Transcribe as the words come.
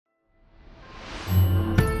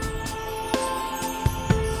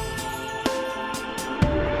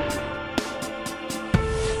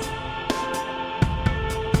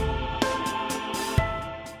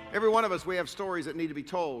one of us, we have stories that need to be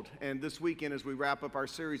told. And this weekend, as we wrap up our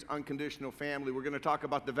series, Unconditional Family, we're going to talk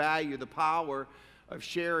about the value, the power of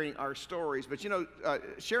sharing our stories. But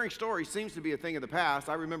sharing stories seems to be a thing of the past.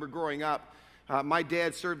 I remember growing up, my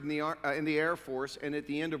dad served in the Air Force, and at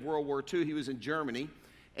the end of World War II, he was in Germany.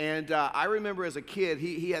 And I remember as a kid,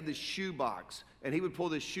 he had this shoebox, and he would pull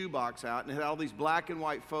this shoebox out, and it had all these black and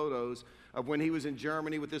white photos of when he was in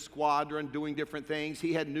Germany with his squadron doing different things.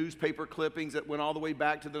 He had newspaper clippings that went all the way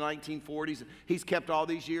back to the 1940s. He's kept all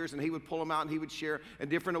these years, and he would pull them out, and he would share and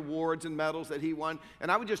different awards and medals that he won. And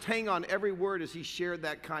I would just hang on every word as he shared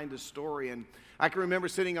that kind of story. And I can remember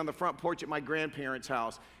sitting on the front porch at my grandparents'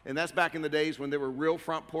 house, and that's back in the days when there were real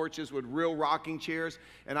front porches with real rocking chairs.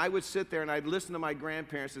 And I would sit there and I'd listen to my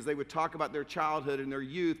grandparents as they would talk about their childhood and their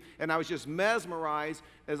youth, and I was just mesmerized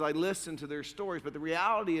as I listened to their stories. But the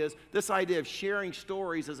reality is, this idea of sharing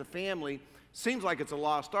stories as a family seems like it's a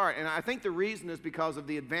lost art. And I think the reason is because of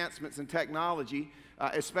the advancements in technology,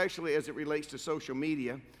 especially as it relates to social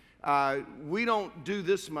media. We don't do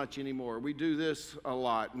this much anymore. We do this a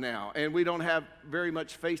lot now. And we don't have very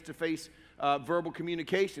much face-to-face verbal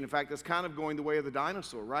communication. In fact, that's kind of going the way of the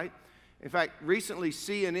dinosaur, right? In fact, recently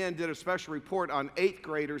CNN did a special report on 8th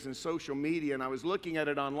graders and social media, and I was looking at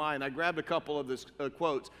it online. I grabbed a couple of this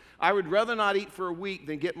quotes. I would rather not eat for a week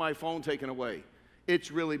than get my phone taken away.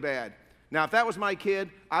 It's really bad. Now, if that was my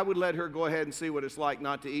kid, I would let her go ahead and see what it's like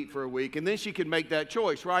not to eat for a week, and then she could make that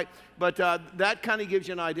choice, right? But that kind of gives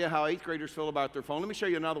you an idea how 8th graders feel about their phone. Let me show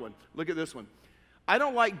you another one. Look at this one. I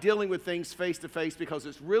don't like dealing with things face-to-face because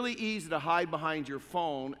it's really easy to hide behind your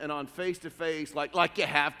phone and on face-to-face like you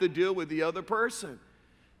have to deal with the other person.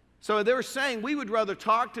 So they were saying we would rather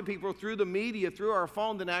talk to people through the media, through our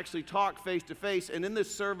phone, than actually talk face-to-face. And in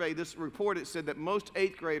this survey, this report, it said that most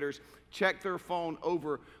 8th graders check their phone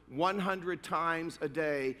over 100 times a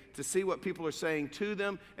day to see what people are saying to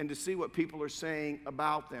them and to see what people are saying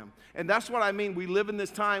about them. And that's what I mean. We live in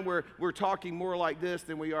this time where we're talking more like this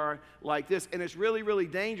than we are like this. And it's really, really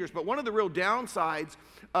dangerous. But one of the real downsides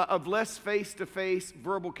of less face-to-face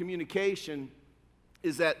verbal communication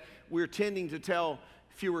is that we're tending to tell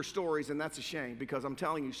fewer stories, and that's a shame, because I'm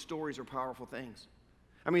telling you, stories are powerful things.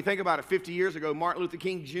 I mean, think about it. 50 years ago, Martin Luther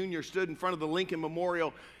King Jr. stood in front of the Lincoln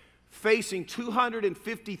Memorial facing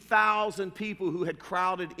 250,000 people who had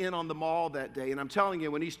crowded in on the mall that day. And I'm telling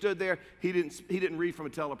you, when he stood there, he didn't read from a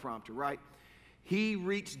teleprompter, right? He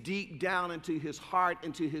reached deep down into his heart,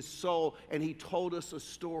 into his soul, and he told us a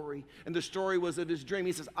story. And the story was of his dream.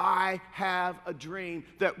 He says, I have a dream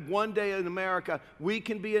that one day in America, we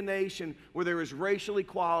can be a nation where there is racial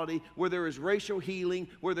equality, where there is racial healing,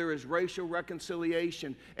 where there is racial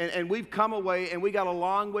reconciliation. And we've come away, and we got a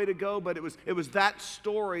long way to go, but it was that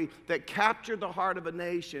story that captured the heart of a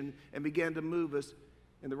nation and began to move us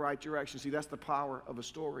in the right direction. See, that's the power of a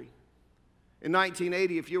story. In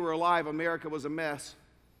 1980, if you were alive, America was a mess.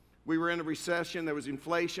 We were in a recession. There was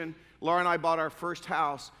inflation. Laura and I bought our first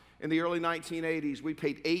house in the early 1980s. We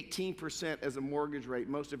paid 18% as a mortgage rate.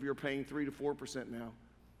 Most of you are paying 3 to 4% now.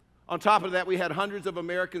 On top of that, we had hundreds of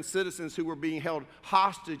American citizens who were being held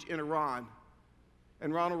hostage in Iran.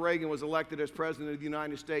 And Ronald Reagan was elected as president of the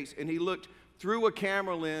United States, and he looked through a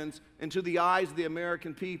camera lens into the eyes of the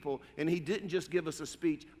American people, and he didn't just give us a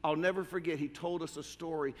speech. I'll never forget, he told us a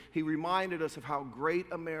story. He reminded us of how great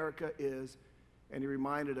America is, and he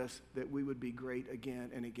reminded us that we would be great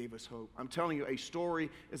again, and it gave us hope. I'm telling you, a story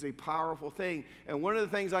is a powerful thing. And one of the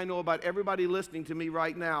things I know about everybody listening to me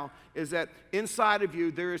right now is that inside of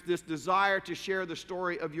you, there is this desire to share the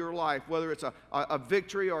story of your life, whether it's a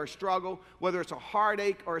victory or a struggle, whether it's a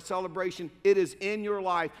heartache or a celebration. It is in your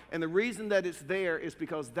life. And the reason that it's there is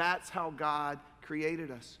because that's how God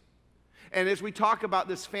created us. And as we talk about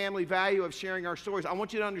this family value of sharing our stories, I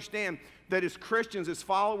want you to understand that as Christians, as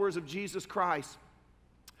followers of Jesus Christ,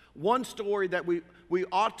 one story that we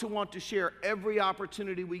ought to want to share every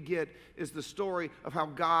opportunity we get is the story of how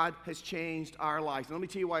God has changed our lives. And let me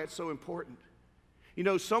tell you why it's so important. You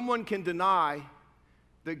know, someone can deny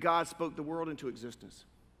that God spoke the world into existence.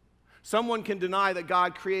 Someone can deny that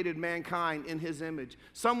God created mankind in his image.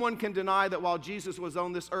 Someone can deny that while Jesus was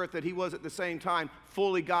on this earth, that he was at the same time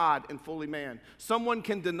fully God and fully man. Someone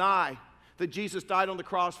can deny that Jesus died on the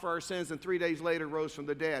cross for our sins and 3 days later rose from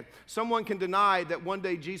the dead. Someone can deny that one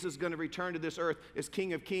day Jesus is going to return to this earth as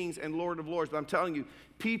King of Kings and Lord of Lords. But I'm telling you,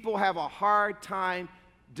 people have a hard time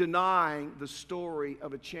denying the story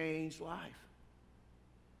of a changed life.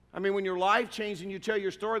 I mean, when your life changed and you tell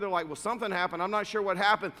your story, they're like, well, something happened. I'm not sure what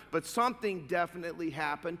happened, but something definitely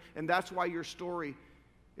happened, and that's why your story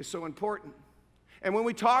is so important. And when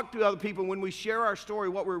we talk to other people, when we share our story,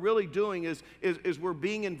 what we're really doing is we're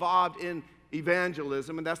being involved in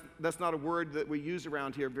evangelism, and that's not a word that we use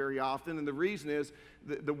around here very often, and the reason is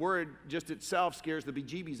the word just itself scares the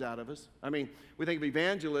bejeebies out of us. I mean, we think of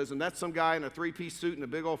evangelism, that's some guy in a three-piece suit and a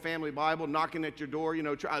big old family Bible knocking at your door,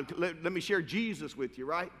 let me share Jesus with you,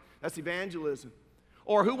 right? That's evangelism.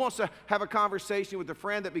 Or who wants to have a conversation with a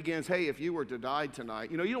friend that begins, hey, if you were to die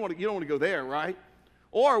tonight, you don't want to go there, right?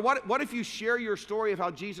 Or what if you share your story of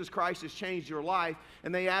how Jesus Christ has changed your life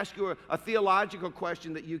and they ask you a theological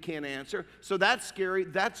question that you can't answer? So that's scary,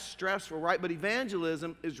 that's stressful, right? But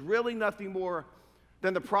evangelism is really nothing more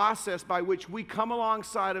than the process by which we come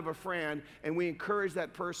alongside of a friend and we encourage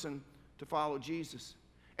that person to follow Jesus.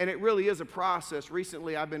 And it really is a process.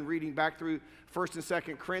 Recently, I've been reading back through 1st and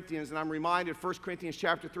 2nd Corinthians, and I'm reminded, 1 Corinthians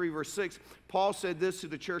chapter 3, verse 6, Paul said this to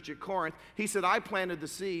the church at Corinth. He said, I planted the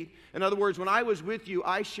seed. In other words, when I was with you,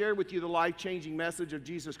 I shared with you the life-changing message of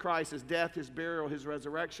Jesus Christ, his death, his burial, his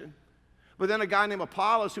resurrection. But then a guy named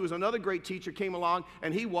Apollos, who was another great teacher, came along,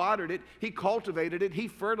 and he watered it, he cultivated it, he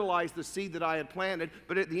fertilized the seed that I had planted.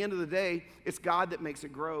 But at the end of the day, it's God that makes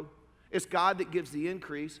it grow. It's God that gives the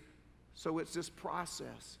increase. So it's this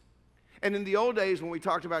process. And in the old days, when we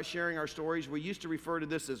talked about sharing our stories, we used to refer to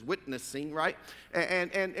this as witnessing, right?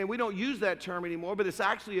 And we don't use that term anymore, but it's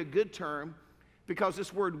actually a good term because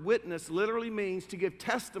this word witness literally means to give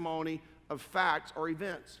testimony of facts or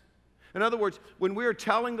events. In other words, when we're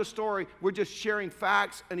telling the story, we're just sharing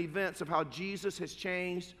facts and events of how Jesus has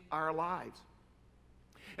changed our lives.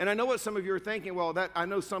 And I know what some of you are thinking, well, I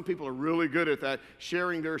know some people are really good at that,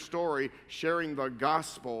 sharing their story, sharing the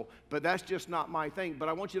gospel, but that's just not my thing. But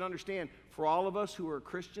I want you to understand, for all of us who are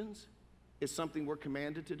Christians, it's something we're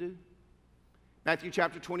commanded to do. Matthew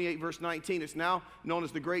chapter 28, verse 19, it's now known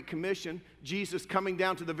as the Great Commission. Jesus coming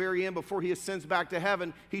down to the very end before he ascends back to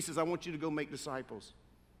heaven, he says, I want you to go make disciples.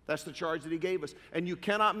 That's the charge that he gave us. And you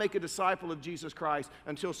cannot make a disciple of Jesus Christ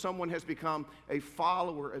until someone has become a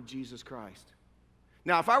follower of Jesus Christ.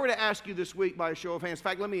 Now, if I were to ask you this week by a show of hands, in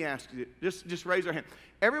fact, let me ask you, just raise your hand.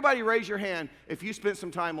 Everybody raise your hand if you spent some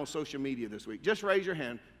time on social media this week. Just raise your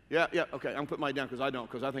hand. Yeah, okay, I'm putting mine down because I don't,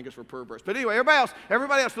 because I think it's for perverts. But anyway,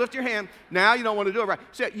 everybody else, lift your hand. Now you don't want to do it right.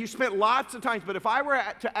 So you spent lots of times, but if I were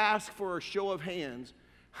to ask for a show of hands,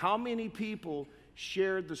 how many people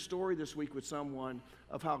shared the story this week with someone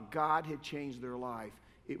of how God had changed their life?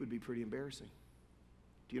 It would be pretty embarrassing.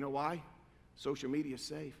 Do you know why? Social media is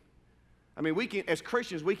safe. I mean, as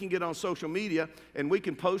Christians, we can get on social media and we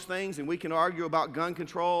can post things and we can argue about gun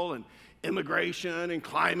control and immigration and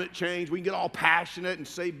climate change. We can get all passionate and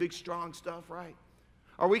say big, strong stuff, right?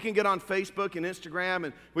 Or we can get on Facebook and Instagram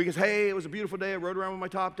and we can say, hey, it was a beautiful day. I rode around with my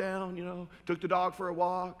top down, took the dog for a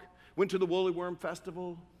walk, went to the Woolly Worm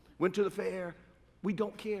Festival, went to the fair. We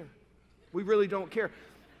don't care. We really don't care.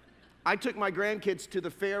 I took my grandkids to the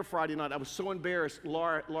fair Friday night. I was so embarrassed.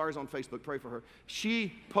 Laura's on Facebook. Pray for her.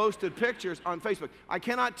 She posted pictures on Facebook. I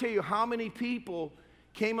cannot tell you how many people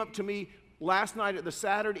came up to me last night at the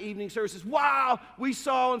Saturday evening services. Wow, we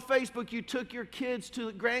saw on Facebook you took your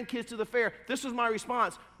grandkids to the fair. This was my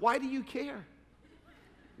response. Why do you care?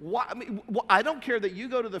 Why, I don't care that you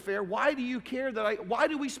go to the fair. Why do you care why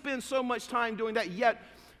do we spend so much time doing that? Yet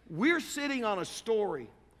we're sitting on a story.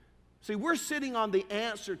 See, we're sitting on the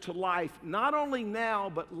answer to life, not only now,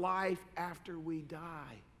 but life after we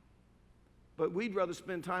die. But we'd rather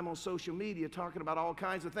spend time on social media talking about all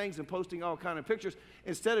kinds of things and posting all kinds of pictures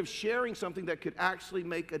instead of sharing something that could actually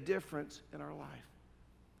make a difference in our life.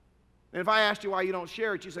 And if I asked you why you don't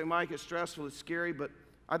share it, you say, Mike, it's stressful, it's scary, but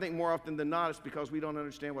I think more often than not, it's because we don't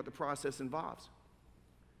understand what the process involves.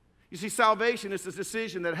 You see, salvation is a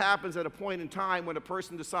decision that happens at a point in time when a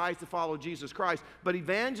person decides to follow Jesus Christ. But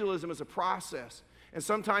evangelism is a process. And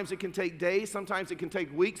sometimes it can take days, sometimes it can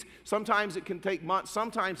take weeks, sometimes it can take months,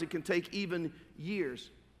 sometimes it can take even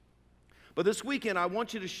years. But this weekend, I want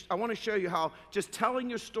to show you how just telling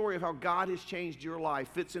your story of how God has changed your life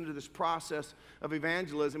fits into this process of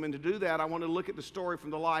evangelism. And to do that, I want to look at the story from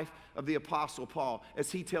the life of the Apostle Paul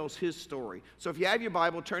as he tells his story. So if you have your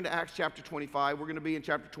Bible, turn to Acts chapter 25. We're going to be in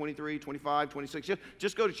chapter 23, 25, 26.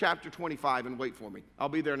 Just go to chapter 25 and wait for me. I'll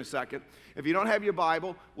be there in a second. If you don't have your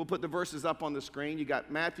Bible, we'll put the verses up on the screen. You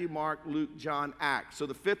got Matthew, Mark, Luke, John, Acts. So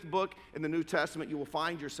the fifth book in the New Testament, you will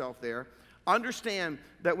find yourself there. Understand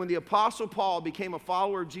that when the Apostle Paul became a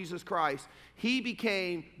follower of Jesus Christ, he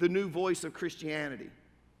became the new voice of Christianity.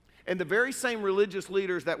 And the very same religious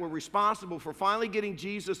leaders that were responsible for finally getting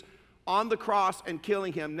Jesus on the cross and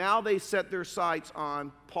killing him, now they set their sights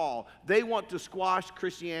on Paul. They want to squash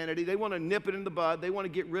Christianity. They want to nip it in the bud. They want to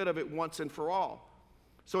get rid of it once and for all.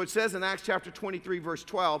 So it says in Acts chapter 23, verse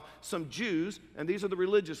 12, some Jews, and these are the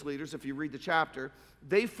religious leaders if you read the chapter,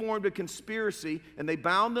 they formed a conspiracy and they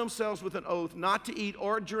bound themselves with an oath not to eat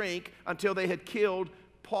or drink until they had killed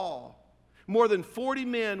Paul. More than 40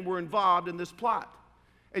 men were involved in this plot.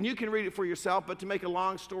 And you can read it for yourself, but to make a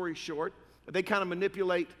long story short, they kind of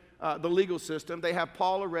manipulate the legal system. They have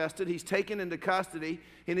Paul arrested. He's taken into custody,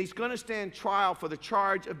 and he's going to stand trial for the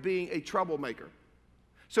charge of being a troublemaker.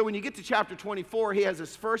 So when you get to chapter 24, he has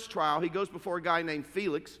his first trial. He goes before a guy named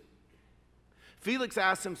Felix. Felix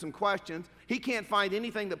asks him some questions. He can't find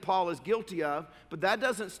anything that Paul is guilty of, but that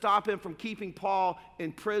doesn't stop him from keeping Paul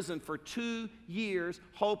in prison for 2 years,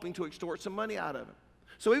 hoping to extort some money out of him.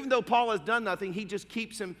 So even though Paul has done nothing, he just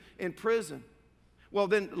keeps him in prison. Well,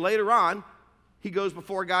 then later on, he goes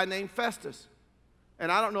before a guy named Festus. And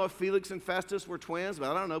I don't know if Felix and Festus were twins, but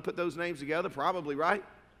I don't know, put those names together, probably, right?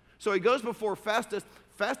 So he goes before Festus.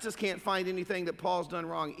 Festus can't find anything that Paul's done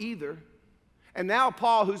wrong either. And now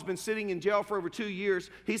Paul, who's been sitting in jail for over 2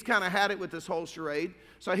 years, he's kind of had it with this whole charade.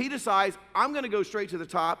 So he decides, I'm going to go straight to the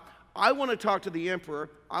top. I want to talk to the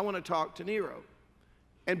emperor. I want to talk to Nero.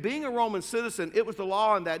 And being a Roman citizen, it was the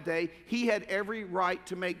law in that day. He had every right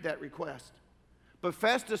to make that request. But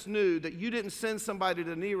Festus knew that you didn't send somebody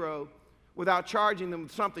to Nero without charging them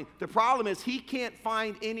with something. The problem is he can't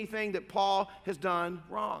find anything that Paul has done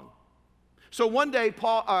wrong. So one day,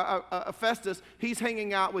 Festus, he's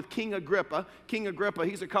hanging out with King Agrippa. King Agrippa,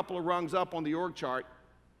 he's a couple of rungs up on the org chart.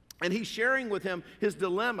 And he's sharing with him his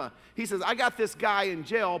dilemma. He says, I got this guy in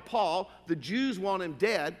jail, Paul. The Jews want him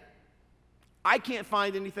dead. I can't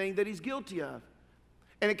find anything that he's guilty of.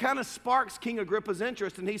 And it kind of sparks King Agrippa's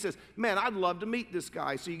interest, and he says, man, I'd love to meet this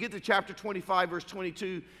guy. So you get to chapter 25, verse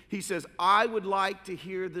 22, he says, I would like to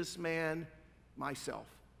hear this man myself.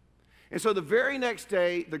 And so the very next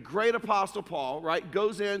day, the great apostle Paul, right,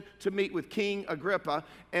 goes in to meet with King Agrippa,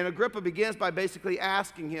 and Agrippa begins by basically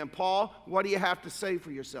asking him, Paul, what do you have to say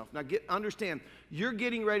for yourself? Now understand, you're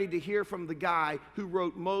getting ready to hear from the guy who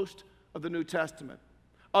wrote most of the New Testament.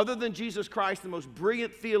 Other than Jesus Christ, the most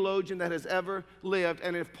brilliant theologian that has ever lived.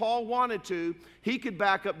 And if Paul wanted to, he could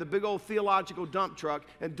back up the big old theological dump truck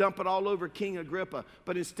and dump it all over King Agrippa.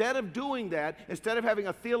 But instead of doing that, instead of having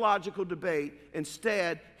a theological debate,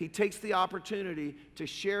 instead, he takes the opportunity to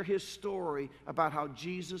share his story about how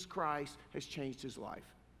Jesus Christ has changed his life.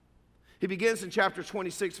 He begins in chapter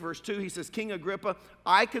 26, verse 2. He says, King Agrippa,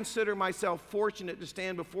 I consider myself fortunate to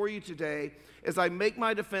stand before you today as I make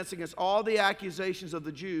my defense against all the accusations of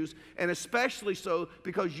the Jews, and especially so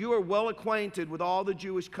because you are well acquainted with all the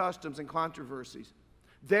Jewish customs and controversies.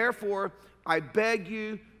 Therefore, I beg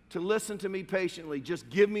you to listen to me patiently. Just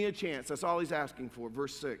give me a chance. That's all he's asking for.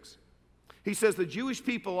 Verse 6. He says, the Jewish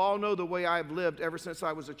people all know the way I have lived ever since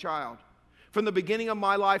I was a child, from the beginning of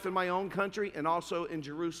my life in my own country and also in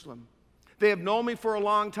Jerusalem. They have known me for a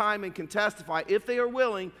long time and can testify, if they are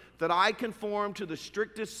willing, that I conform to the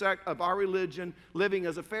strictest sect of our religion, living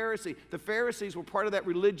as a Pharisee. The Pharisees were part of that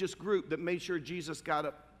religious group that made sure Jesus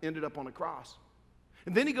ended up on a cross.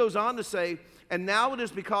 And then he goes on to say, and now it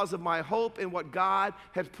is because of my hope in what God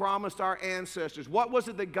had promised our ancestors. What was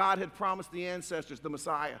it that God had promised the ancestors? The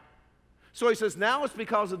Messiah. So he says, now it's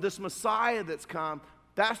because of this Messiah that's come.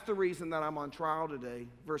 That's the reason that I'm on trial today.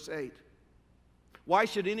 Verse 8. Why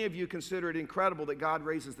should any of you consider it incredible that God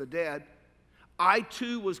raises the dead? I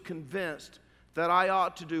too was convinced that I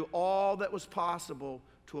ought to do all that was possible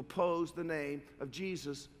to oppose the name of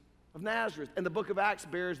Jesus of Nazareth. And the book of Acts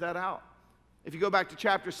bears that out. If you go back to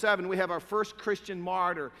chapter 7, we have our first Christian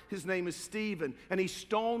martyr. His name is Stephen, and he's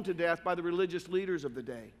stoned to death by the religious leaders of the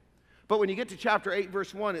day. But when you get to chapter 8,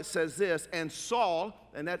 verse 1, it says this, and Saul,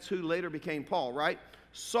 and that's who later became Paul, right?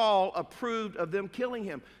 Saul approved of them killing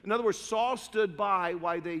him. In other words, Saul stood by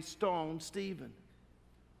while they stoned Stephen.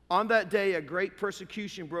 On that day, a great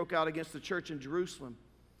persecution broke out against the church in Jerusalem,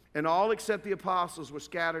 and all except the apostles were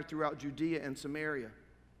scattered throughout Judea and Samaria.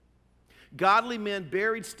 Godly men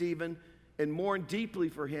buried Stephen and mourned deeply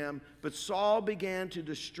for him, but Saul began to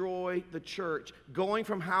destroy the church. Going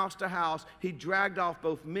from house to house, he dragged off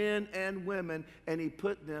both men and women, and he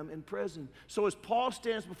put them in prison. So as Paul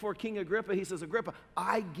stands before King Agrippa, he says, Agrippa,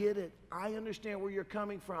 I get it. I understand where you're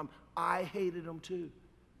coming from. I hated them too.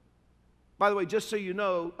 By the way, just so you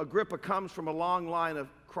know, Agrippa comes from a long line of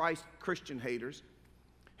Christian haters.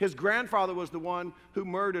 His grandfather was the one who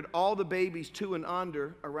murdered all the babies 2 and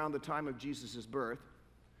under around the time of Jesus' birth.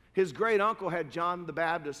 His great uncle had John the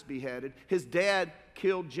Baptist beheaded. His dad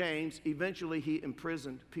killed James. Eventually, he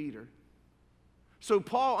imprisoned Peter. So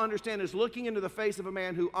Paul, understand, is looking into the face of a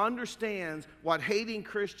man who understands what hating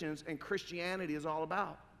Christians and Christianity is all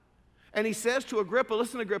about. And he says to Agrippa,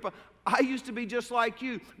 listen, Agrippa, I used to be just like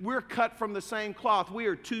you. We're cut from the same cloth. We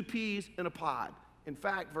are two peas in a pod. In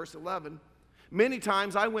fact, verse 11, many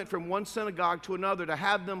times I went from one synagogue to another to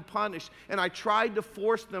have them punished, and I tried to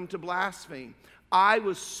force them to blaspheme. I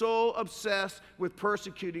was so obsessed with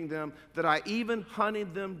persecuting them that I even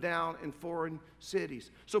hunted them down in foreign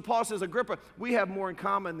cities. So Paul says, Agrippa, we have more in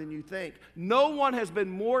common than you think. No one has been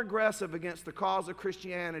more aggressive against the cause of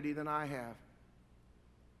Christianity than I have.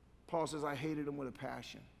 Paul says, I hated them with a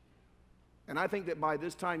passion. And I think that by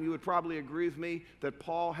this time you would probably agree with me that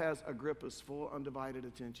Paul has Agrippa's full undivided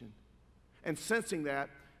attention. And sensing that,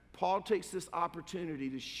 Paul takes this opportunity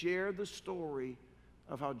to share the story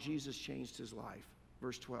of how Jesus changed his life.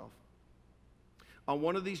 Verse 12. On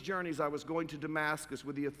one of these journeys, I was going to Damascus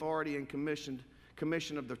with the authority and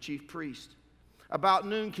commission of the chief priest. About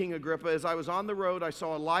noon, King Agrippa, as I was on the road, I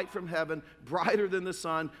saw a light from heaven, brighter than the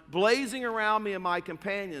sun, blazing around me and my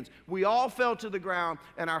companions. We all fell to the ground,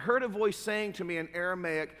 and I heard a voice saying to me in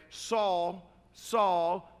Aramaic, Saul,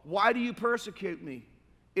 Saul, why do you persecute me?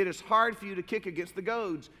 It is hard for you to kick against the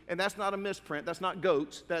goads. And that's not a misprint. That's not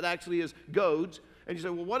goats. That actually is goads. And you say,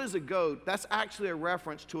 well, what is a goad? That's actually a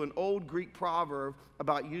reference to an old Greek proverb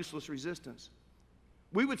about useless resistance.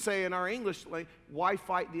 We would say in our English, why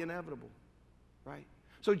fight the inevitable? Right?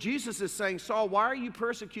 So Jesus is saying, Saul, why are you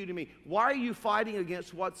persecuting me? Why are you fighting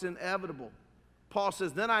against what's inevitable? Paul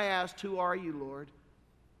says, then I asked, who are you, Lord?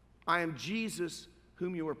 I am Jesus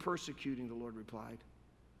whom you are persecuting, the Lord replied.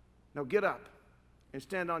 Now get up and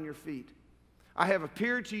stand on your feet. I have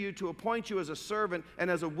appeared to you to appoint you as a servant and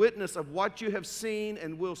as a witness of what you have seen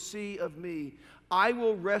and will see of me. I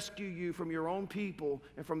will rescue you from your own people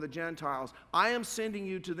and from the Gentiles. I am sending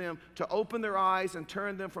you to them to open their eyes and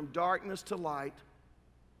turn them from darkness to light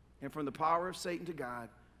and from the power of Satan to God,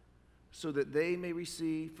 so that they may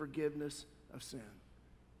receive forgiveness of sin.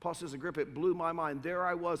 Paul says, Agrippa, it blew my mind. There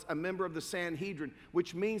I was, a member of the Sanhedrin,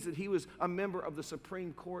 which means that he was a member of the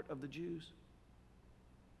Supreme Court of the Jews.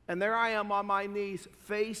 And there I am on my knees,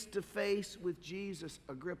 face to face with Jesus.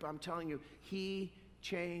 Agrippa, I'm telling you, he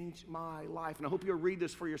changed my life. And I hope you'll read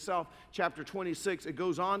this for yourself. Chapter 26, it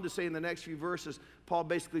goes on to say in the next few verses, Paul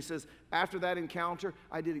basically says, after that encounter,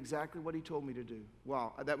 I did exactly what he told me to do.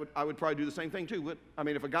 Wow, I would probably do the same thing too. I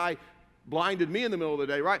mean, if a guy blinded me in the middle of the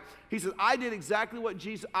day, right? He says, I did exactly what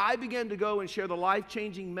Jesus, I began to go and share the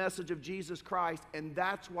life-changing message of Jesus Christ, and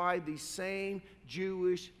that's why these same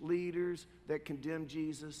Jewish leaders that condemn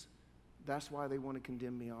Jesus, that's why they want to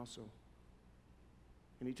condemn me also.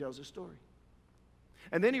 And he tells a story.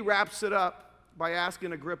 And then he wraps it up by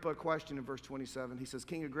asking Agrippa a question in verse 27. He says,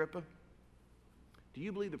 King Agrippa, do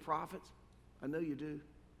you believe the prophets? I know you do.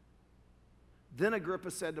 Then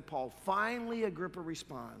Agrippa said to Paul, finally Agrippa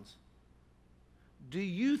responds, do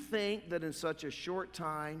you think that in such a short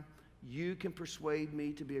time you can persuade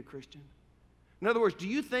me to be a Christian? In other words, do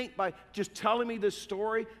you think by just telling me this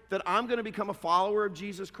story that I'm going to become a follower of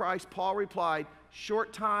Jesus Christ? Paul replied,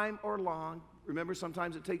 short time or long. Remember,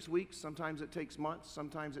 sometimes it takes weeks, sometimes it takes months,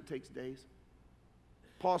 sometimes it takes days.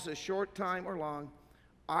 Paul says, short time or long,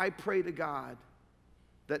 I pray to God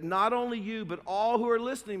that not only you, but all who are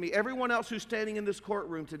listening to me, everyone else who's standing in this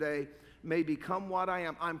courtroom today, may become what I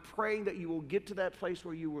am. I'm praying that you will get to that place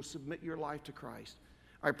where you will submit your life to Christ.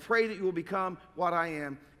 I pray that you will become what I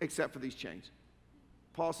am, except for these chains.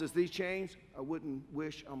 Paul says, these chains I wouldn't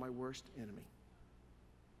wish on my worst enemy.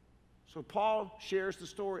 So Paul shares the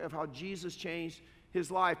story of how Jesus changed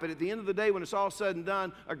his life. But at the end of the day, when it's all said and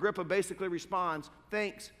done, Agrippa basically responds,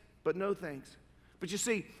 thanks, but no thanks. But you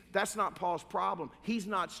see, that's not Paul's problem. He's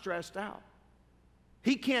not stressed out.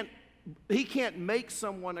 He can't make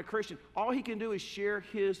someone a Christian. All he can do is share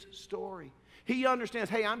his story. He understands,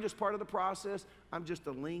 hey, I'm just part of the process. I'm just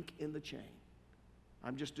a link in the chain.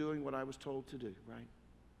 I'm just doing what I was told to do, right?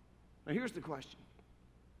 Now here's the question.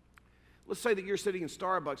 Let's say that you're sitting in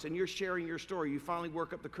Starbucks and you're sharing your story. You finally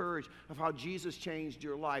work up the courage of how Jesus changed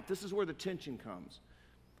your life. This is where the tension comes.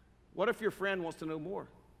 What if your friend wants to know more?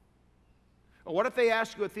 Or what if they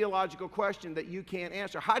ask you a theological question that you can't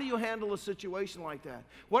answer? How do you handle a situation like that?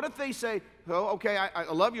 What if they say, oh, okay, I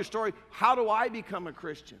love your story. How do I become a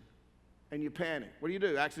Christian? And you panic. What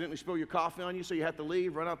do? Accidentally spill your coffee on you so you have to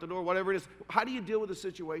leave, run out the door, whatever it is. How do you deal with a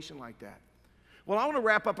situation like that? Well, I want to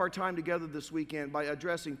wrap up our time together this weekend by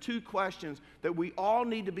addressing two questions that we all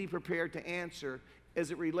need to be prepared to answer as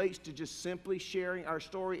it relates to just simply sharing our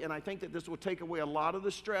story. And I think that this will take away a lot of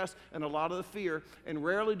the stress and a lot of the fear. And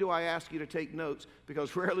rarely do I ask you to take notes,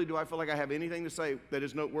 because rarely do I feel like I have anything to say that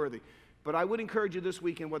is noteworthy. But I would encourage you this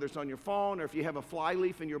weekend, whether it's on your phone or if you have a fly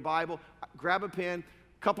leaf in your Bible, grab a pen,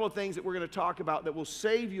 couple of things that we're going to talk about that will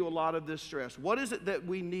save you a lot of this stress. What is it that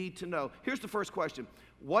we need to know? Here's the first question.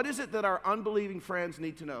 What is it that our unbelieving friends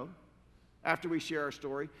need to know after we share our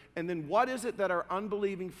story? And then what is it that our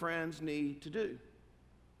unbelieving friends need to do?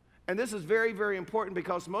 And this is very, very important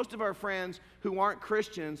because most of our friends who aren't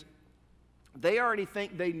Christians, they already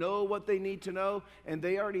think they know what they need to know, and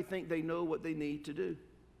they already think they know what they need to do.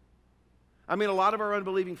 I mean, a lot of our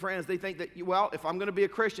unbelieving friends, they think that, well, if I'm going to be a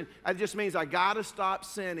Christian, that just means I got to stop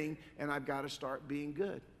sinning and I've got to start being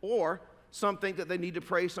good. Or some think that they need to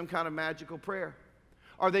pray some kind of magical prayer.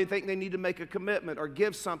 Or they think they need to make a commitment or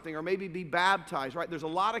give something or maybe be baptized, right? There's a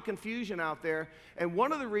lot of confusion out there. And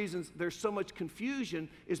one of the reasons there's so much confusion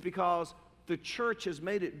is because the church has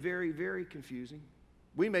made it very, very confusing.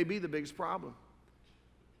 We may be the biggest problem.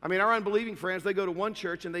 I mean, our unbelieving friends, they go to one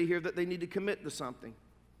church and they hear that they need to commit to something.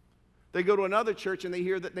 They go to another church and they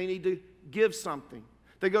hear that they need to give something.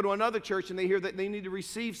 They go to another church and they hear that they need to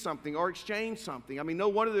receive something or exchange something. I mean, no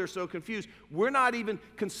wonder they're so confused. We're not even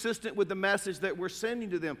consistent with the message that we're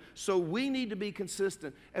sending to them. So we need to be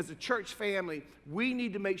consistent. As a church family, we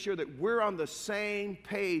need to make sure that we're on the same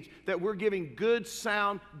page, that we're giving good,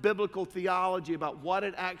 sound, biblical theology about what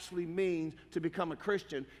it actually means to become a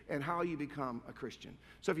Christian and how you become a Christian.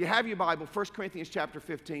 So if you have your Bible, 1 Corinthians chapter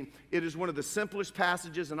 15, it is one of the simplest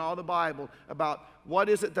passages in all the Bible about what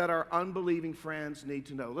is it that our unbelieving friends need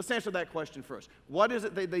to know. Let's answer that question first. What is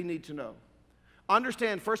it that they need to know?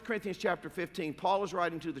 Understand 1 Corinthians chapter 15, Paul is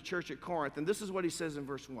writing to the church at Corinth, and this is what he says in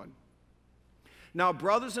verse 1. Now,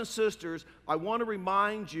 brothers and sisters, I want to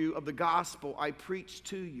remind you of the gospel I preached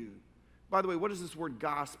to you. By the way, what does this word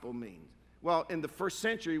gospel mean? Well, in the first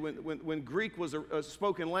century, when Greek was a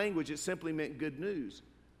spoken language, it simply meant good news.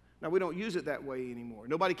 Now, we don't use it that way anymore.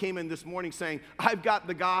 Nobody came in this morning saying, I've got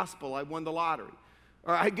the gospel, I won the lottery.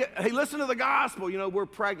 Or, hey, listen to the gospel, we're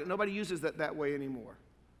pregnant. Nobody uses that way anymore.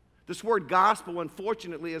 This word gospel,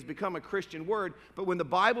 unfortunately, has become a Christian word, but when the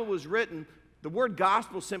Bible was written, the word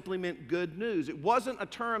gospel simply meant good news. It wasn't a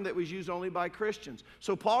term that was used only by Christians.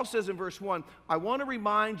 So Paul says in verse 1, I want to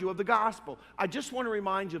remind you of the gospel. I just want to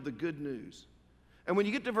remind you of the good news. And when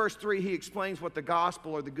you get to verse 3, he explains what the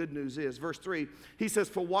gospel or the good news is. Verse 3, he says,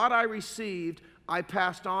 for what I received, I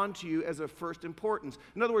passed on to you as of first importance.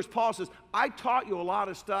 In other words, Paul says, I taught you a lot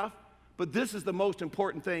of stuff, but this is the most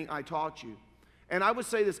important thing I taught you. And I would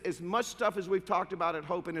say this, as much stuff as we've talked about at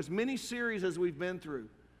Hope and as many series as we've been through,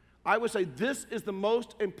 I would say this is the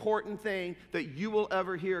most important thing that you will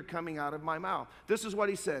ever hear coming out of my mouth. This is what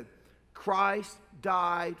he said, Christ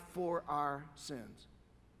died for our sins.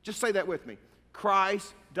 Just say that with me.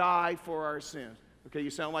 Christ died for our sins. Okay, you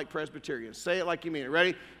sound like Presbyterians. Say it like you mean it.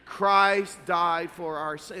 Ready? Christ died for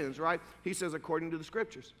our sins, right? He says according to the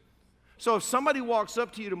Scriptures. So if somebody walks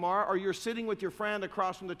up to you tomorrow or you're sitting with your friend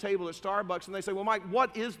across from the table at Starbucks and they say, well, Mike,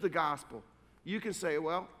 what is the gospel? You can say,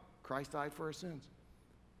 well, Christ died for our sins.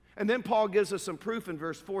 And then Paul gives us some proof in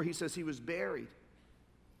verse 4. He says he was buried.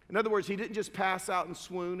 In other words, he didn't just pass out and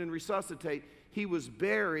swoon and resuscitate. He was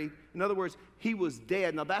buried. In other words, he was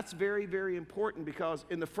dead. Now, that's very, very important because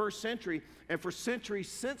in the first century and for centuries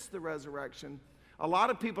since the resurrection, a lot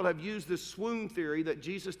of people have used this swoon theory that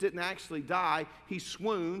Jesus didn't actually die. He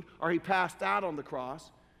swooned or he passed out on the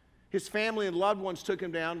cross. His family and loved ones took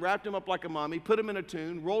him down, wrapped him up like a mummy, put him in a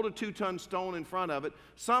tomb, rolled a 2-ton stone in front of it.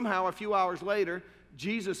 Somehow, a few hours later,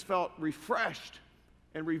 Jesus felt refreshed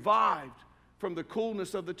and revived from the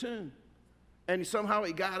coolness of the tomb. And somehow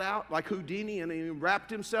he got out like Houdini and he wrapped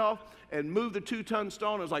himself and moved the 2-ton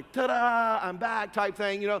stone. It was like, ta-da, I'm back type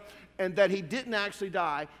thing, and that he didn't actually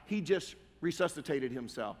die. He just resuscitated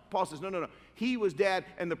himself. Paul says, no. He was dead,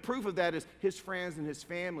 and the proof of that is his friends and his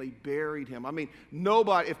family buried him. I mean,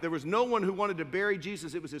 nobody, if there was no one who wanted to bury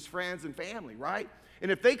Jesus, it was his friends and family, right? And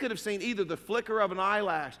if they could have seen either the flicker of an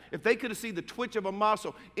eyelash, if they could have seen the twitch of a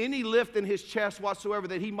muscle, any lift in his chest whatsoever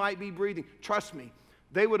that he might be breathing, trust me,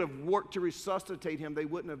 they would have worked to resuscitate him. They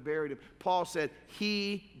wouldn't have buried him. Paul said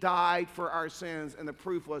he died for our sins, and the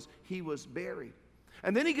proof was he was buried.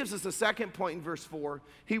 And then he gives us a second point in verse 4.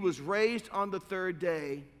 He was raised on the third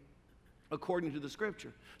day according to the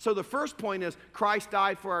Scripture. So the first point is Christ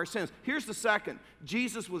died for our sins. Here's the second.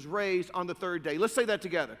 Jesus was raised on the third day. Let's say that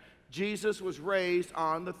together. Jesus was raised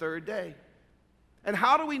on the third day. And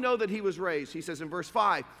how do we know that he was raised? He says in verse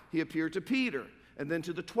 5, he appeared to Peter and then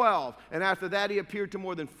to the 12. And after that, he appeared to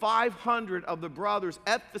more than 500 of the brothers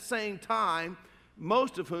at the same time,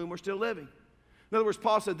 most of whom were still living. In other words,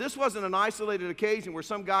 Paul said this wasn't an isolated occasion where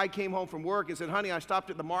some guy came home from work and said, honey, I stopped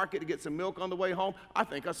at the market to get some milk on the way home. I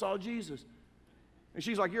think I saw Jesus. And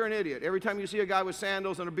she's like, you're an idiot. Every time you see a guy with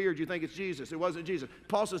sandals and a beard, you think it's Jesus. It wasn't Jesus.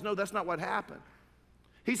 Paul says, no, that's not what happened.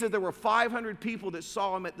 He said there were 500 people that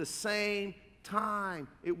saw him at the same time.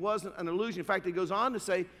 It wasn't an illusion. In fact, it goes on to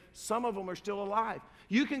say some of them are still alive.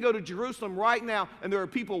 You can go to Jerusalem right now, and there are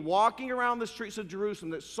people walking around the streets of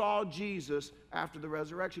Jerusalem that saw Jesus after the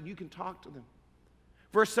resurrection. You can talk to them.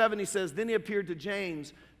 Verse 7, he says, then he appeared to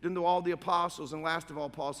James, then to all the apostles, and last of all,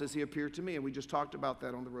 Paul says, he appeared to me. And we just talked about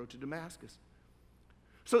that on the road to Damascus.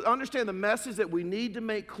 So understand the message that we need to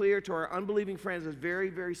make clear to our unbelieving friends is very,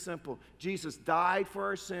 very simple. Jesus died for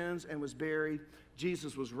our sins and was buried.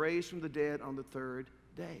 Jesus was raised from the dead on the third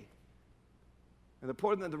day. And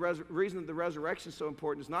the reason that the resurrection is so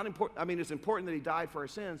important is not important. I mean, it's important that he died for our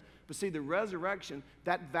sins, but see, the resurrection,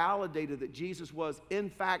 that validated that Jesus was, in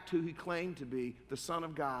fact, who he claimed to be, the Son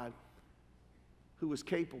of God, who was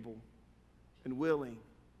capable and willing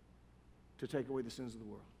to take away the sins of the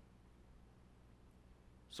world.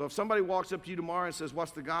 So if somebody walks up to you tomorrow and says,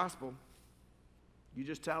 what's the gospel? You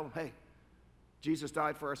just tell them, hey, Jesus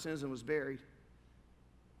died for our sins and was buried.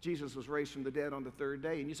 Jesus was raised from the dead on the third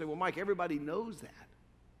day. And you say, well, Mike, everybody knows that.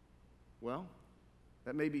 Well,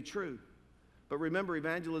 that may be true. But remember,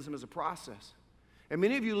 evangelism is a process. And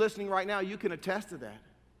many of you listening right now, you can attest to that.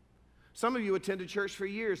 Some of you attended church for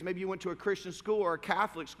years. Maybe you went to a Christian school or a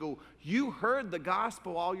Catholic school. You heard the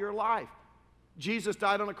gospel all your life. Jesus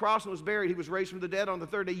died on the cross and was buried. He was raised from the dead on the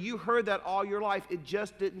third day. You heard that all your life. It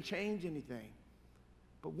just didn't change anything.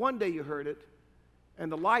 But one day you heard it,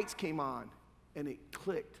 and the lights came on, and it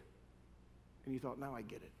clicked. And you thought, now I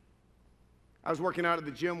get it. I was working out at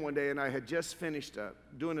the gym one day, and I had just finished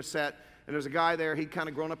doing a set, and there's a guy there. He'd kind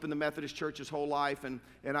of grown up in the Methodist church his whole life, and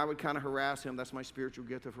I would kind of harass him. That's my spiritual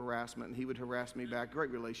gift of harassment, and he would harass me back.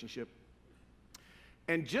 Great relationship.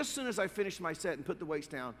 And just as soon as I finished my set and put the weights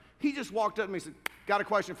down, he just walked up to me and said, got a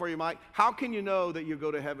question for you, Mike. How can you know that you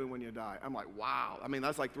go to heaven when you die? I'm like, wow. I mean,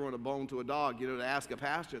 that's like throwing a bone to a dog, to ask a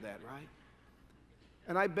pastor that, right?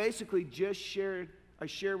 And I basically shared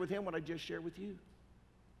with him what I just shared with you.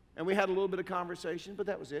 And we had a little bit of conversation, but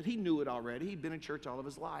that was it. He knew it already. He'd been in church all of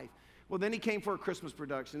his life. Well, then he came for a Christmas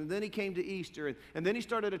production, and then he came to Easter, and then he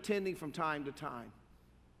started attending from time to time.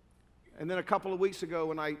 And then a couple of weeks ago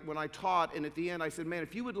when I taught, and at the end I said, man,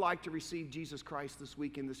 if you would like to receive Jesus Christ this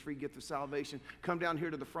week in this free gift of salvation, come down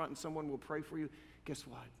here to the front and someone will pray for you. Guess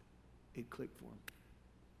what? It clicked for him.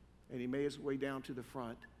 And he made his way down to the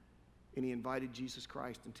front, and he invited Jesus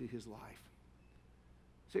Christ into his life.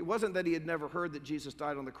 See, it wasn't that he had never heard that Jesus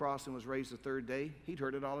died on the cross and was raised the third day. He'd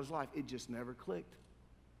heard it all his life. It just never clicked.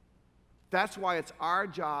 That's why it's our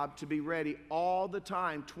job to be ready all the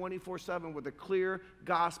time, 24/7, with a clear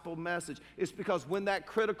gospel message. It's because when that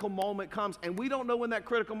critical moment comes, and we don't know when that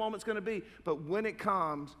critical moment's going to be, but when it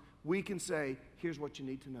comes, we can say, here's what you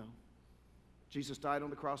need to know. Jesus died on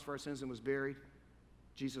the cross for our sins and was buried.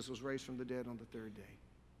 Jesus was raised from the dead on the third day.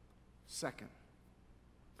 Second,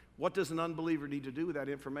 what does an unbeliever need to do with that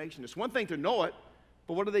information? It's one thing to know it,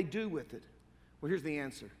 but what do they do with it? Well, here's the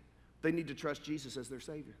answer. They need to trust Jesus as their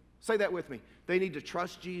Savior. Say that with me. They need to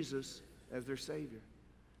trust Jesus as their Savior.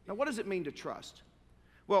 Now, what does it mean to trust?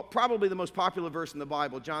 Well, probably the most popular verse in the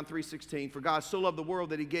Bible, John 3:16, for God so loved the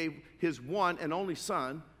world that he gave his one and only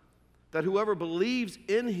Son, that whoever believes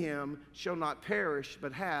in him shall not perish,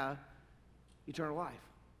 but have eternal life.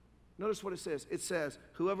 Notice what it says. It says,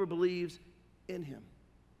 whoever believes in him.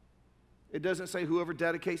 It doesn't say whoever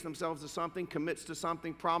dedicates themselves to something, commits to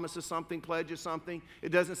something, promises something, pledges something. It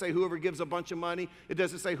doesn't say whoever gives a bunch of money. It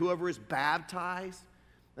doesn't say whoever is baptized.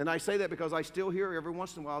 And I say that because I still hear every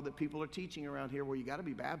once in a while that people are teaching around here where you got to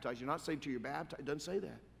be baptized. You're not saved till you're baptized. It doesn't say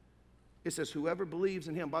that. It says whoever believes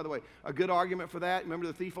in him. By the way, a good argument for that, remember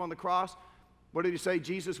the thief on the cross? What did he say?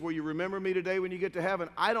 Jesus, will you remember me today when you get to heaven?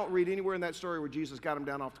 I don't read anywhere in that story where Jesus got him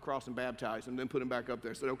down off the cross and baptized him and then put him back up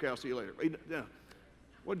there. Said, okay, I'll see you later. Yeah.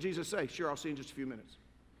 What did Jesus say? Sure, I'll see you in just a few minutes.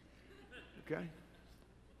 Okay?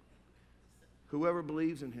 Whoever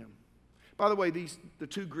believes in him. By the way, the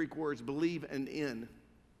two Greek words, believe and in,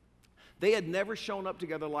 they had never shown up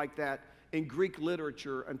together like that in Greek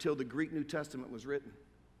literature until the Greek New Testament was written.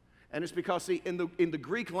 And it's because, see, in the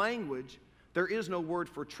Greek language, there is no word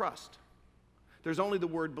for trust. There's only the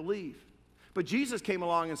word believe. But Jesus came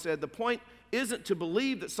along and said, the point isn't to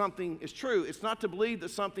believe that something is true. It's not to believe that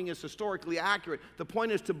something is historically accurate. The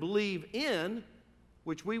point is to believe in,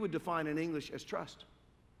 which we would define in English as trust.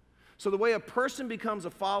 So the way a person becomes a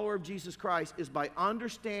follower of Jesus Christ is by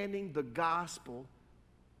understanding the gospel.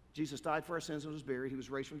 Jesus died for our sins and was buried. He was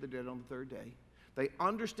raised from the dead on the third day. They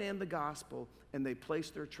understand the gospel and they place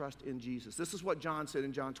their trust in Jesus. This is what John said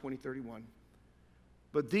in John 20:31.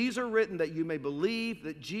 But these are written that you may believe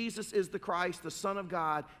that Jesus is the Christ, the Son of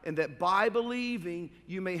God, and that by believing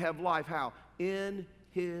you may have life. How? In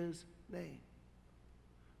his name.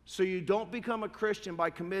 So you don't become a Christian by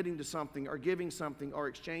committing to something or giving something or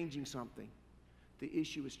exchanging something. The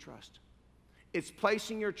issue is trust. It's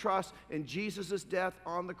placing your trust in Jesus' death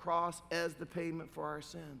on the cross as the payment for our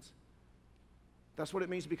sins. That's what it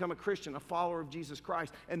means to become a Christian, a follower of Jesus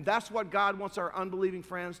Christ. And that's what God wants our unbelieving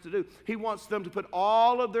friends to do. He wants them to put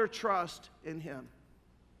all of their trust in Him.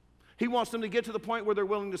 He wants them to get to the point where they're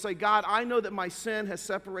willing to say, God, I know that my sin has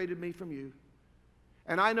separated me from you.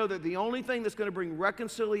 And I know that the only thing that's going to bring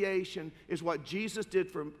reconciliation is what Jesus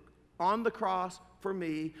did on the cross for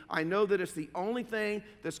me. I know that it's the only thing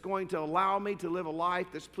that's going to allow me to live a life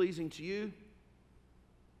that's pleasing to you.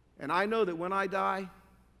 And I know that when I die,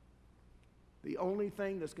 the only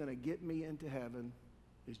thing that's going to get me into heaven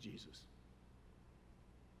is Jesus.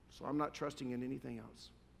 So I'm not trusting in anything else.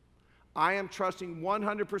 I am trusting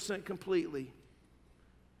 100% completely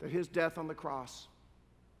that His death on the cross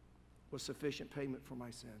was sufficient payment for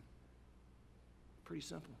my sin. Pretty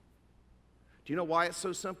simple. Do you know why it's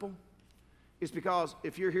so simple? It's because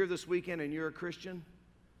if you're here this weekend and you're a Christian,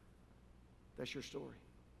 that's your story.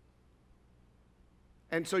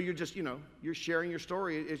 And so you're just, you're sharing your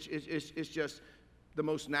story. It's just the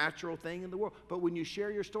most natural thing in the world. But when you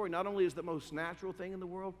share your story, not only is it the most natural thing in the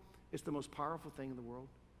world, it's the most powerful thing in the world.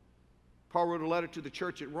 Paul wrote a letter to the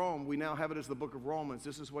church at Rome. We now have it as the book of Romans.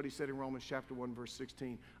 This is what he said in Romans chapter 1, verse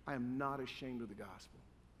 16. I am not ashamed of the gospel.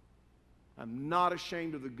 I'm not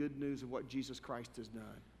ashamed of the good news of what Jesus Christ has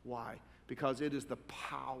done. Why? Because it is the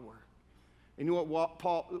power. And you know what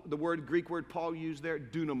the Greek word Paul used there?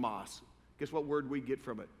 Dunamos. Guess what word we get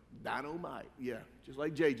from it? Dynamite. Yeah, just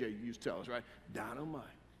like JJ used to tell us, right? Dynamite.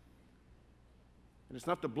 And it's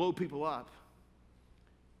not to blow people up.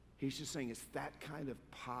 He's just saying it's that kind of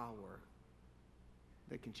power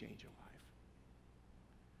that can change your life.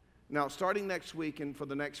 Now, starting next week and for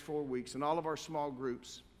the next 4 weeks, in all of our small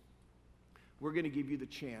groups, we're going to give you the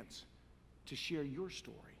chance to share your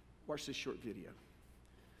story. Watch this short video.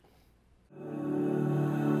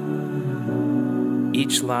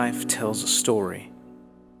 Each life tells a story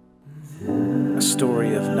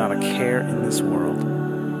of not a care in this world,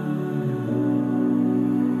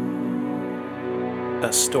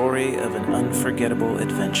 a story of an unforgettable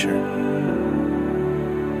adventure,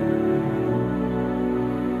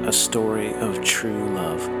 a story of true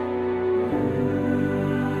love.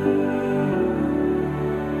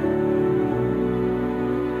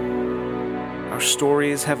 Our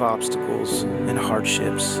stories have obstacles and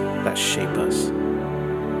hardships that shape us.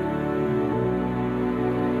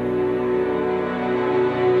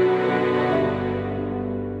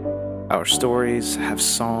 Our stories have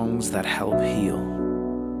songs that help heal.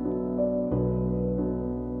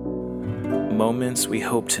 Moments we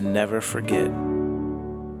hope to never forget.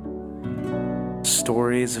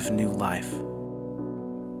 Stories of new life.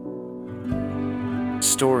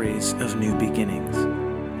 Stories of new beginnings.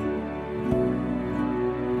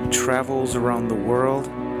 Travels around the world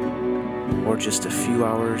or just a few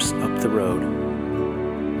hours up the road.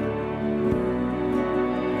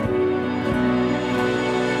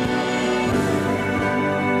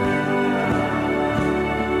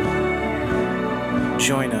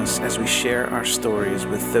 Join us as we share our stories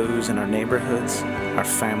with those in our neighborhoods, our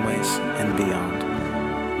families, and beyond.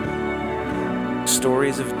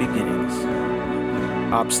 Stories of beginnings,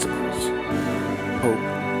 obstacles, hope,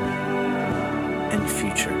 and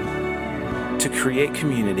future. To create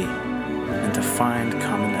community and to find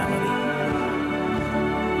commonality.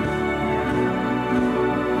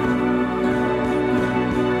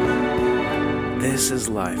 This is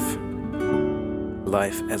life.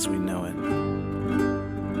 Life as we know it.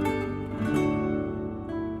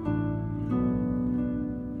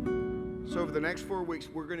 So over the next 4 weeks,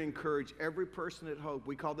 we're going to encourage every person at Hope.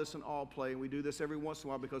 We call this an all play, and we do this every once in a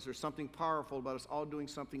while because there's something powerful about us all doing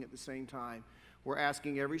something at the same time. We're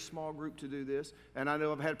asking every small group to do this. And I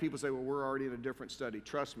know I've had people say, well, we're already in a different study.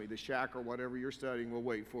 Trust me, the shack or whatever you're studying will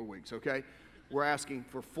wait 4 weeks, okay? We're asking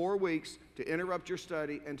for 4 weeks to interrupt your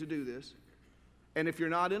study and to do this. And if you're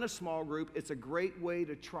not in a small group, it's a great way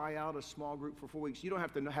to try out a small group for 4 weeks. You don't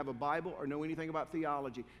have to have a Bible or know anything about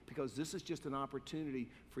theology because this is just an opportunity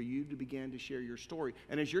for you to begin to share your story.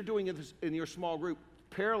 And as you're doing this in your small group,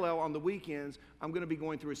 parallel on the weekends, I'm going to be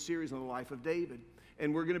going through a series on the life of David.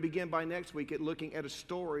 And we're going to begin by next week at looking at a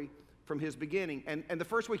story from his beginning. And the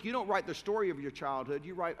first week, you don't write the story of your childhood.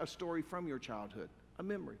 You write a story from your childhood, a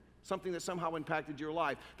memory, something that somehow impacted your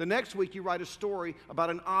life. The next week, you write a story about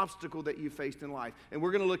an obstacle that you faced in life. And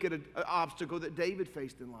we're going to look at an obstacle that David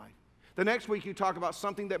faced in life. The next week, you talk about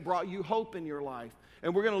something that brought you hope in your life.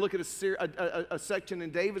 And we're going to look at a section in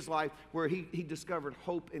David's life where he discovered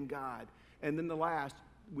hope in God. And then the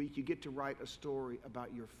week, you get to write a story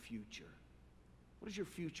about your future. What does your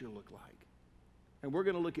future look like? And we're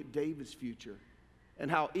going to look at David's future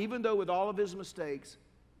and how, even though with all of his mistakes,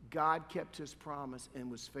 God kept his promise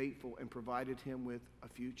and was faithful and provided him with a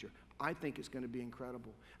future. I think it's going to be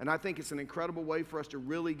incredible. And I think it's an incredible way for us to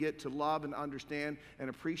really get to love and understand and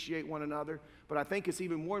appreciate one another. But I think it's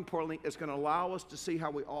even more importantly, it's going to allow us to see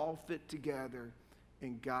how we all fit together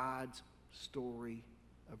in God's story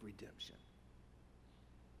of redemption.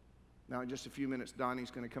 Now, in just a few minutes,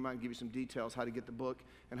 Donnie's going to come out and give you some details how to get the book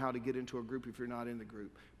and how to get into a group if you're not in the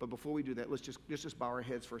group. But before we do that, let's just bow our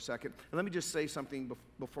heads for a second. And let me just say something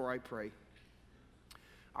before I pray.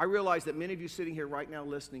 I realize that many of you sitting here right now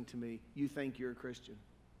listening to me, you think you're a Christian.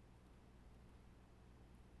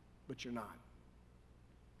 But you're not.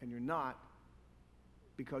 And you're not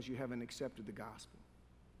because you haven't accepted the gospel.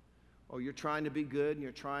 Or you're trying to be good and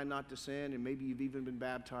you're trying not to sin, and maybe you've even been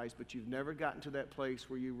baptized, but you've never gotten to that place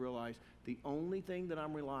where you realize the only thing that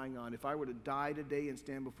I'm relying on, if I were to die today and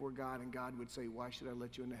stand before God and God would say, why should I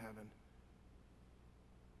let you into heaven?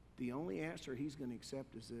 The only answer he's going to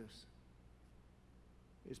accept is this.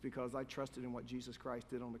 It's because I trusted in what Jesus Christ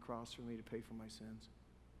did on the cross for me to pay for my sins.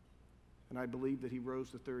 And I believe that he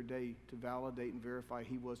rose the third day to validate and verify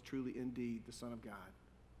he was truly indeed the Son of God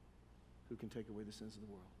who can take away the sins of the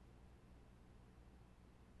world.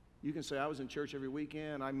 You can say, I was in church every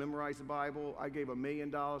weekend, I memorized the Bible, I gave $1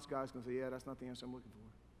 million. God's going to say, yeah, that's not the answer I'm looking for.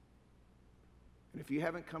 And if you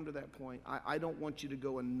haven't come to that point, I don't want you to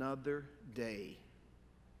go another day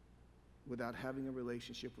without having a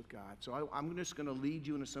relationship with God. So I'm just going to lead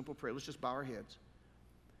you in a simple prayer. Let's just bow our heads.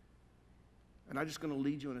 And I'm just going to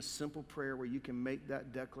lead you in a simple prayer where you can make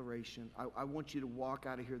that declaration. I want you to walk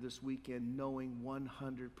out of here this weekend knowing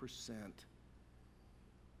 100%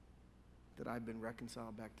 that I've been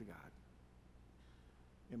reconciled back to God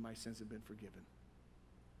and my sins have been forgiven.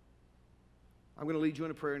 I'm going to lead you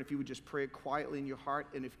in a prayer, and if you would just pray it quietly in your heart,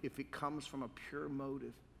 and if it comes from a pure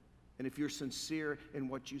motive, and if you're sincere in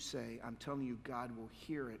what you say, I'm telling you, God will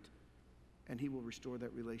hear it, and he will restore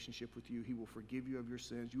that relationship with you. He will forgive you of your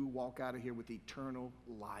sins. You will walk out of here with eternal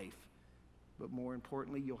life. But more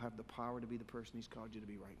importantly, you'll have the power to be the person he's called you to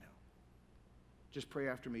be right now. Just pray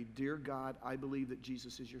after me. Dear God, I believe that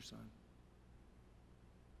Jesus is your son.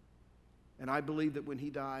 And I believe that when he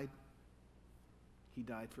died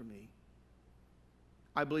for me.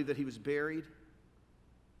 I believe that he was buried,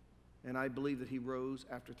 and I believe that he rose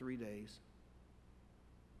after 3 days.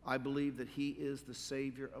 I believe that he is the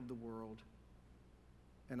Savior of the world,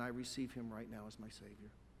 and I receive him right now as my Savior.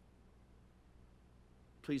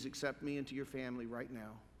 Please accept me into your family right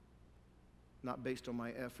now, not based on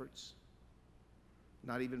my efforts,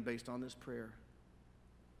 not even based on this prayer,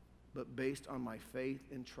 but based on my faith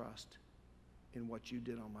and trust in what you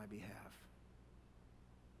did on my behalf.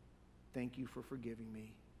 Thank you for forgiving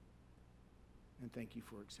me, and thank you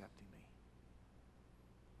for accepting me.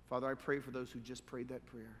 Father, I pray for those who just prayed that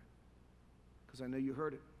prayer, because I know you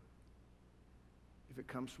heard it. If it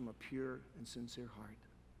comes from a pure and sincere heart,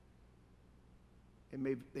 and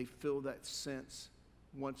maybe they feel that sense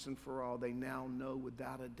once and for all, they now know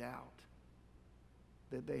without a doubt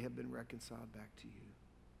that they have been reconciled back to you.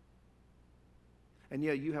 And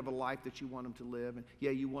yeah, you have a life that you want them to live, and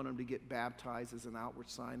yeah, you want them to get baptized as an outward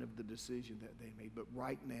sign of the decision that they made. But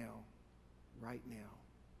right now,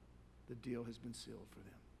 the deal has been sealed for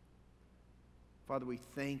them. Father, we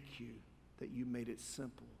thank you that you made it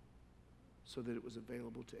simple so that it was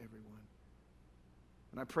available to everyone.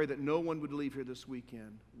 And I pray that no one would leave here this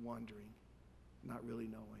weekend wondering, not really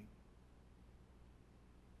knowing.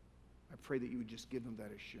 I pray that you would just give them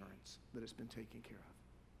that assurance that it's been taken care of.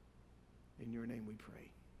 In your name we pray.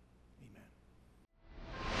 Amen.